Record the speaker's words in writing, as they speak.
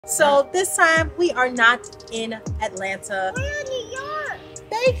So this time we are not in Atlanta. We're in New York.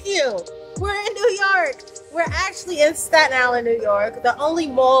 Thank you. We're in New York. We're actually in Staten Island, New York. The only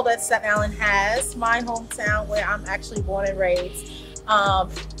mall that Staten Island has, my hometown where I'm actually born and raised.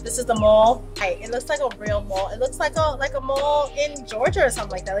 This is the mall. Right, it looks like a real mall. It looks like a mall in Georgia or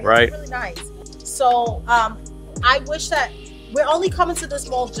something like that. Like, right. It's really nice. So I wish that we're only coming to this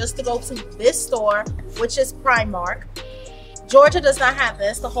mall just to go to this store, which is Primark. Georgia does not have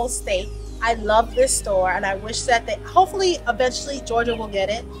this, the whole state. I love this store and I wish that hopefully eventually Georgia will get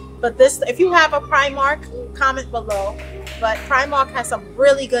it. But this, if you have a Primark, comment below. But Primark has some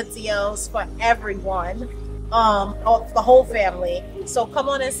really good deals for everyone, the whole family. So come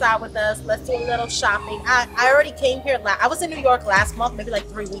on inside with us. Let's do a little shopping. I already came here. I was in New York last month, maybe like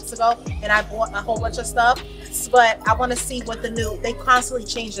 3 weeks ago, and I bought a whole bunch of stuff. But I want to see what they constantly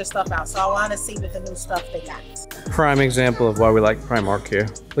change their stuff out. So I want to see what the new stuff they got. Prime example of why we like Primark here.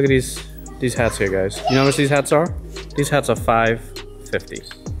 Look at these hats here, guys. You know how much these hats are? These hats are $5.50.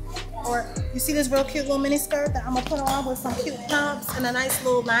 Or you see this real cute little mini skirt that I'm gonna put on with some cute pumps and a nice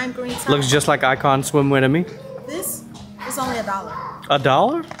little lime green top. Looks just like Icon swimwear to me. This is only $1.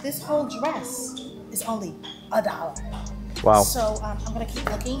 $1? This whole dress is only $1. Wow. So I'm gonna keep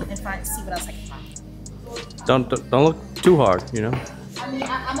looking and see what else I can find. Don't look too hard, you know. I mean,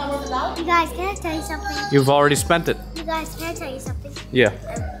 I'm not worth $1. You guys, can I tell you something? You've already spent it. You guys, can I tell you something? Yeah.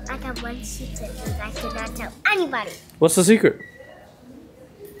 I got one secret you guys cannot tell anybody. What's the secret?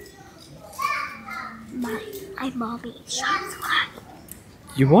 My mommy shots a lot.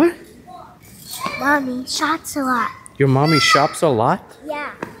 You what? Mommy shots a lot. Your mommy shops a lot?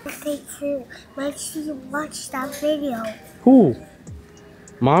 Yeah. They too. Make sure you watch that video. Who?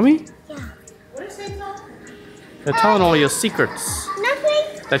 Mommy? Yeah. What is it called? They're telling all your secrets.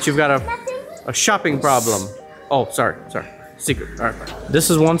 Nothing. That you've got a shopping problem. Oh, sorry. Secret. All right.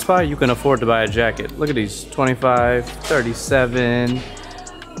 This is one spot you can afford to buy a jacket. Look at these. 25, 37.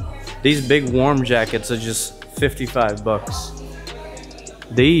 These big warm jackets are just 55 bucks.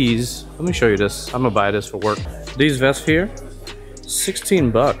 These, let me show you this. I'm gonna buy this for work. These vests here, 16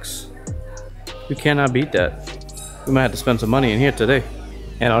 bucks. You cannot beat that. We might have to spend some money in here today.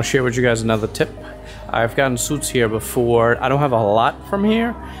 And I'll share with you guys another tip. I've gotten suits here before. I don't have a lot from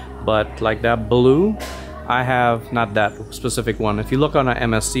here, but like that blue, I have not that specific one. If you look on our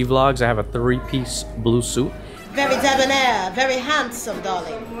MSC vlogs, I have a 3-piece blue suit. Very debonair, very handsome,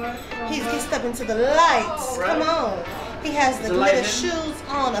 darling. He's stepping to the lights. Come on. He has the glitter shoes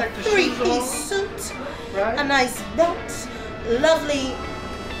on, a 3-piece suit, a nice belt, lovely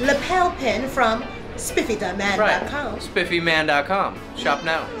lapel pin from spiffyman.com. Right. Spiffyman.com. Shop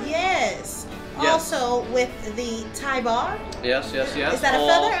now. Yes. Also with the tie bar. Yes. Is that a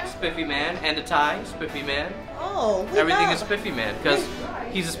all feather? Spiffy Man and a tie, Spiffy Man. Oh, Everything is Spiffy Man because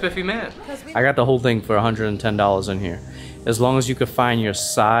he's a Spiffy Man. I got the whole thing for $110 in here. As long as you could find your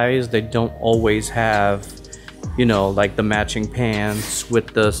size, they don't always have, you know, like the matching pants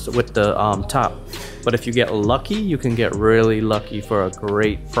with the top. But if you get lucky, you can get really lucky for a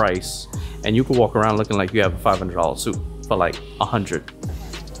great price, and you can walk around looking like you have a $500 suit for like $100.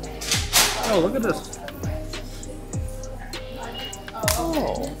 Oh, look at this.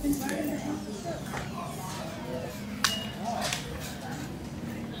 Oh.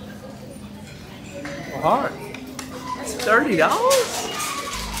 Hard. $30?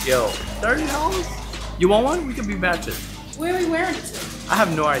 Yo, $30? You want one? We could be matching. Where are we wearing it to? I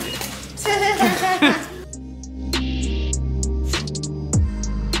have no idea.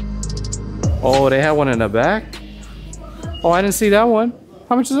 Oh, they have one in the back? Oh, I didn't see that one.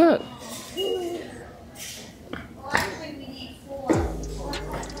 How much is that?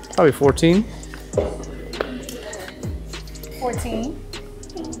 Probably 14. 14.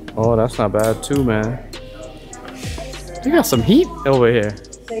 Oh, that's not bad too, man. We got some heat over here.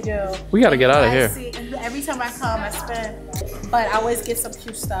 They do. We gotta get out of here. See, every time I come, I spend, but I always get some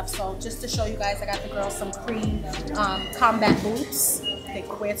cute stuff. So just to show you guys, I got the girls some cream combat boots. They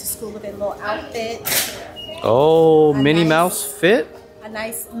can wear to school with their little outfit. Oh, Minnie Mouse fit? A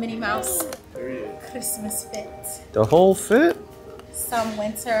nice Minnie Mouse Christmas fit. The whole fit? Some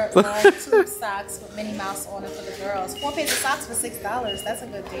winter tube socks with Minnie Mouse on it for the girls. 4 pairs of socks for $6. That's a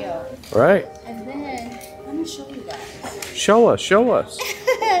good deal. Right. And then, let me show you guys. Show us. They're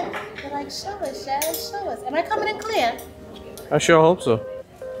like, show us, Shaz, show us. Am I coming in clear? I sure hope so.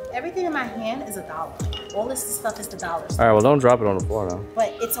 Everything in my hand is $1. All this stuff is the dollars. All right, well, don't drop it on the floor now.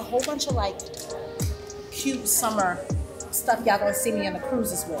 But it's a whole bunch of like cute summer stuff y'all gonna see me on the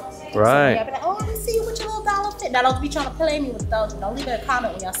cruises with. Right. So y'all be like, oh, I see you with your little dollar fit. Now don't be trying to play me with those. Don't leave it a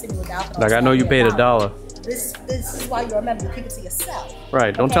comment when y'all see me with the outfit. Like, I know you paid $1. this is why you remember, you keep it to yourself.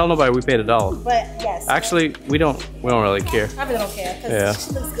 Right. Don't tell nobody we paid $1. But yes. Actually, we don't really care. I really don't care because Yeah.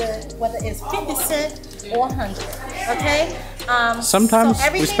 she looks good, whether it's 50 cents or 100. Okay. Sometimes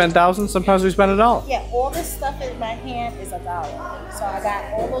so we spend thousands. Sometimes we spend $1. Yeah, all this stuff in my hand is $1. So I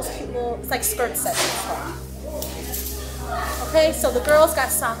got all those cute little, it's like skirt sets and stuff. Okay, so the girls got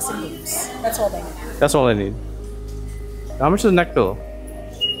socks and boots. That's all they need. That's all they need. How much is a neck pillow?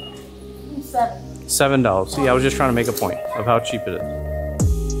 $7. See, I was just trying to make a point of how cheap it is.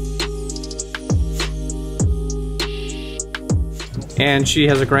 And she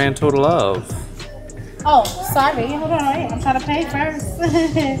has a grand total of. Oh, sorry. Hold on, wait. I'm trying to pay first.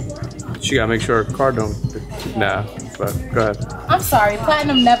 She gotta make sure her card don't. Nah, but go ahead. I'm sorry.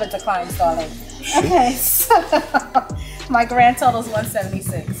 Platinum never declines, darling. Okay, so my grand total is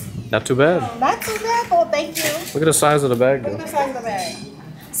 $176. Not too bad. Not too bad, though. Thank you. Look at the size of the bag, Look though. at the size of the bag.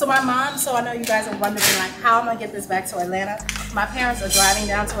 So my mom, so I know you guys are wondering, like, how am I gonna get this back to Atlanta? My parents are driving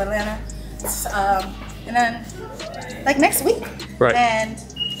down to Atlanta, and then, like, next week. Right. And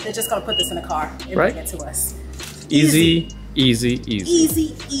they're just gonna put this in a car and Right. bring it to us. Easy. Easy,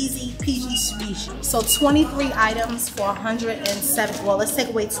 peasy, squeezy. So 23 items for 107. Well, let's take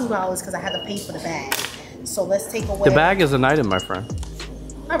away $2 because I had to pay for the bag. So let's take away. The bag is an item, my friend.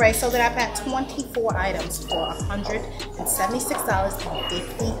 All right, so then I've got 24 items for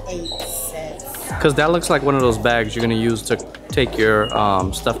 $176.58. Because that looks like one of those bags you're gonna use to take your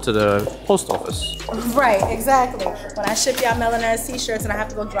stuff to the post office. Right, exactly. When I ship y'all Melanez t-shirts and I have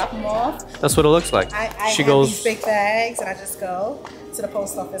to go drop them off, That's what it looks like. I She have goes. these big bags and I just go to the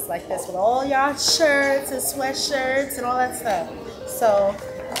post office like this with all y'all shirts and sweatshirts and all that stuff. So,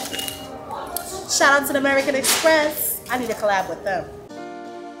 shout out to the American Express. I need to collab with them.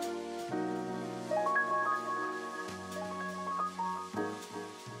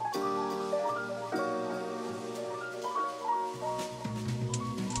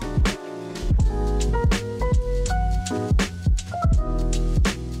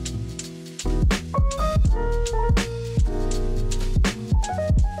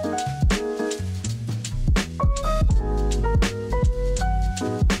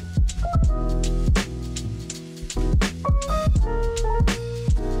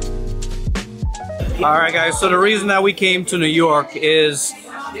 All right, guys. So the reason that we came to New York is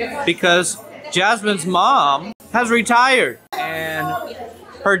because Jasmine's mom has retired, and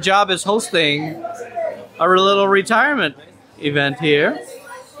her job is hosting a little retirement event here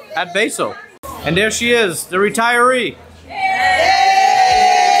at Beso. And there she is, the retiree.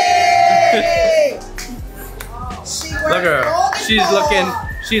 Look at her.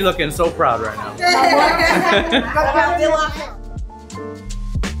 She's looking so proud right now.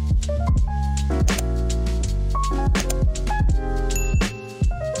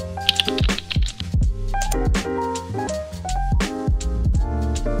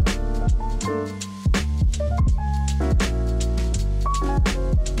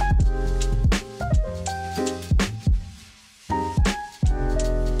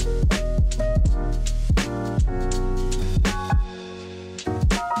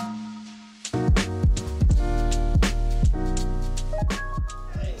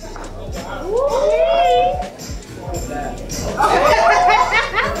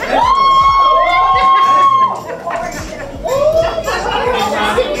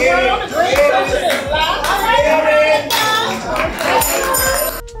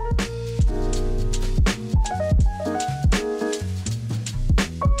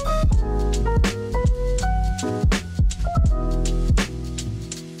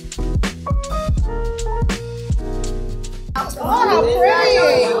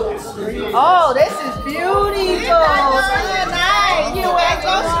 Oh, this is beautiful. Nice. You wear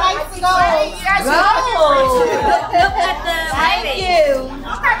go stripes go. Look at the writing. Thank you.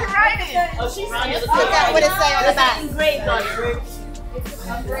 Look at the writing. Look at what it says on the back.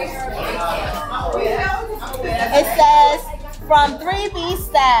 It says from 3B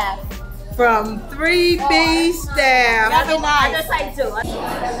staff. From 3B staff. Very nice.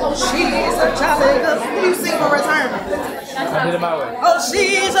 She's a jolly good. You sing for retirement. I did it my way. Oh,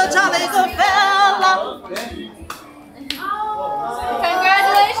 she's a jolly good fella.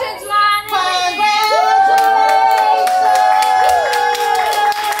 Congratulations, Lonnie. Congratulations.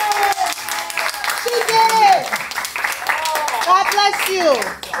 She did it. God bless you.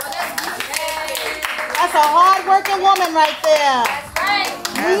 That's a hard-working woman right there.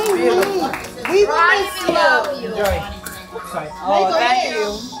 We will miss you. Oh, thank you.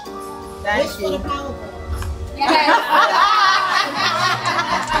 Thank you.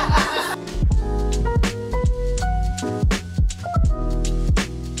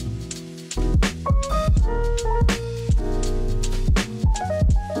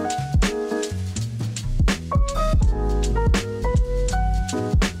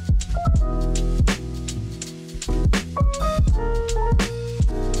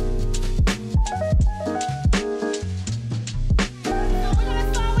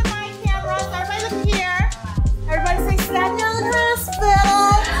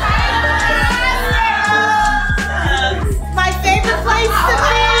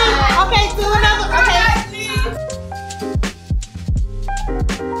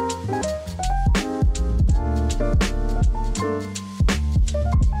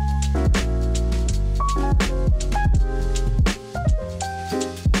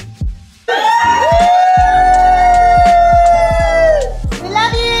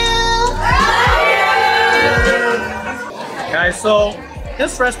 Guys, so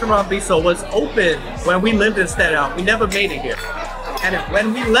this restaurant Biso was open when we lived in Staten. We never made it here. And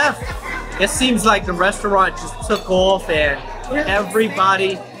when we left, it seems like the restaurant just took off and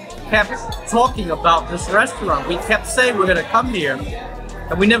everybody kept talking about this restaurant. We kept saying we're gonna come here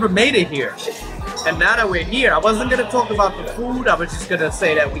and we never made it here. And now that we're here, I wasn't gonna talk about the food, I was just gonna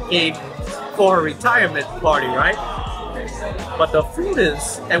say that we came for a retirement party, right? But the food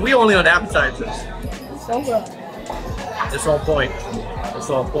is, and we only on appetizers. So good. It's on point. It's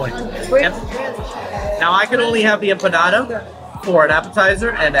on point. Now I can only have the empanada for an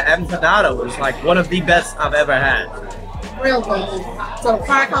appetizer, and the empanada was like one of the best I've ever had. Real good. So the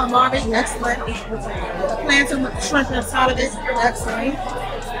fried calamari is excellent. The plantain with the shrimp inside of it is excellent.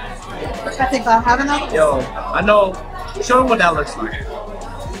 I think I'll have another. Yo, I know. Show them what that looks like.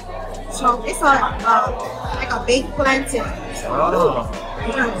 So it's like a baked plantain. Oh.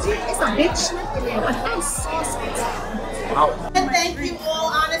 It's a big shrimp in there with nice sauce. Wow. And thank you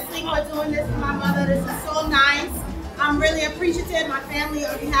all, honestly, for doing this for my mother. This is so nice. I'm really appreciative. My family,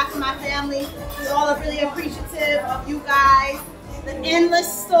 on behalf of my family, we all are really appreciative of you guys. The endless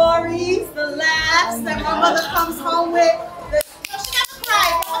stories, the laughs that my mother comes home with. She never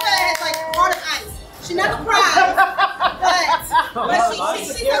cried. My mother has like heart of ice. She never cried. But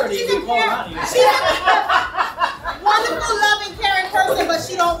she's a wonderful, loving, caring person, but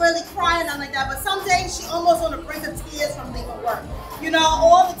she don't really cry or nothing like that. But some days she almost on the brink of tears from leaving work. You know,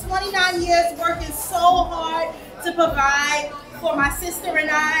 all the 29 years working so hard to provide for my sister and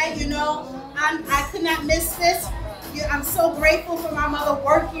I, you know, I could not miss this. I'm so grateful for my mother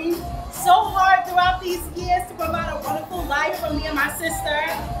working so hard throughout these years to provide a wonderful life for me and my sister.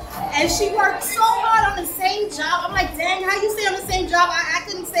 And she worked so hard on the same job. I'm like, dang, how you stay on the same job? I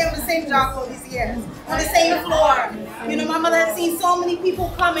couldn't stay on the same job for these years, on the same floor. You know, my mother has seen so many people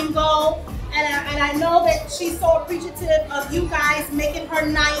come and go. And I know that she's so appreciative of you guys making her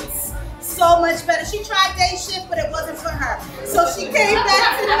nights so much better. She tried day shift, but it wasn't for her. So she came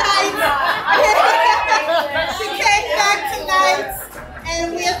back tonight. She came back tonight.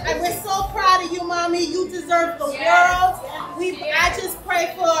 And we're so proud of you, Mommy. You deserve the world. I just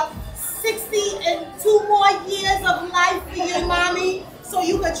pray for 62 more years of life for you, Mommy, so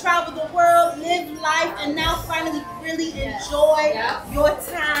you can travel the world, live life, and now finally really enjoy your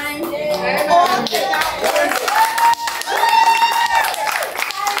time.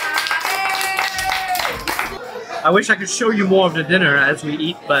 I wish I could show you more of the dinner as we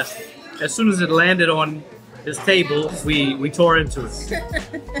eat, but as soon as it landed on this table, we tore into it.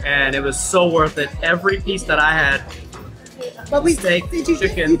 And it was so worth it. Every piece that I had, but steak,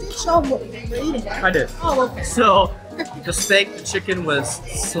 chicken. You did show what we were eating, right? I did. Oh, okay. So the steak, the chicken was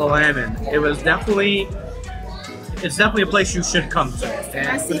slamming. It was definitely, it's definitely a place you should come to. And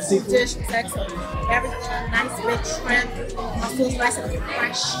my seafood dish was excellent. Everything, nice big shrimp, a full slice of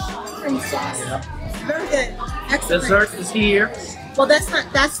fresh cream sauce. Yeah. Very good. Excellent. Dessert is here. Well, that's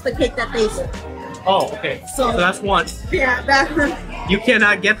the cake that they did. Oh, okay. So that's one. Yeah, that. You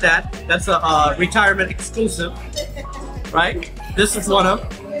cannot get that. That's a retirement exclusive, right? This is one of.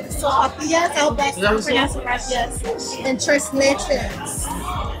 So, yes, I'll best pronounce it right, yes. And tres leches.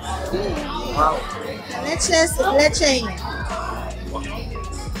 Wow. Leches, leche.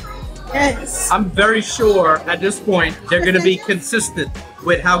 Yes. I'm very sure at this point they're going to be consistent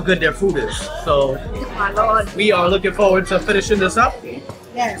with how good their food is. So My Lord. we are looking forward to finishing this up.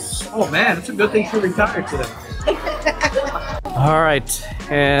 Yes. Oh man, it's a good thing she retired today. All right,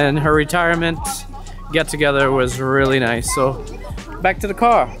 and her retirement get together was really nice. So back to the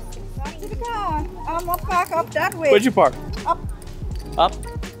car. Back to the car. I'm gonna park up that way. Where'd you park? Up. Up?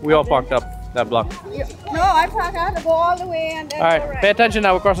 We all parked up that block. No, I have to go all the way and then All right, pay attention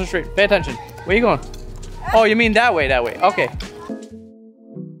now. We're crossing the street. Pay attention. Where you going? Oh, you mean that way? That way. Okay.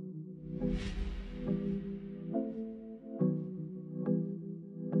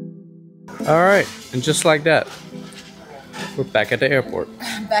 All right, and just like that, we're back at the airport.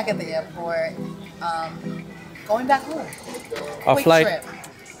 Back at the airport, going back home. Our Quick flight, trip.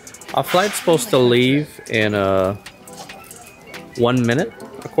 our flight's supposed to leave in 1 minute,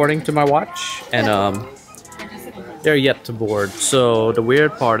 according to my watch, and they're yet to board. So the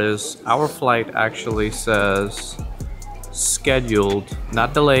weird part is our flight actually says scheduled,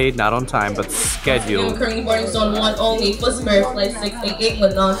 not delayed, not on time, but scheduled. Currently boarding zone 1 only for Spirit Flight 688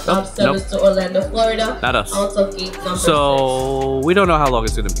 with non-stop service to Orlando, Florida. Not us. Out of gate number 6. So we don't know how long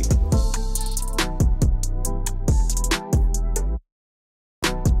it's gonna be.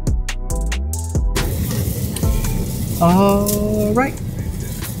 All right,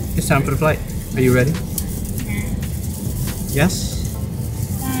 it's time for the flight. Are you ready? Yes?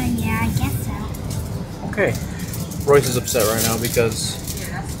 Yeah, I guess so. Okay. Royce is upset right now because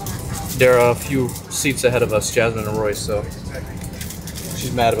there are a few seats ahead of us, Jasmine and Royce, so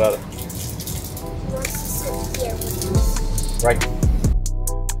she's mad about it. Right.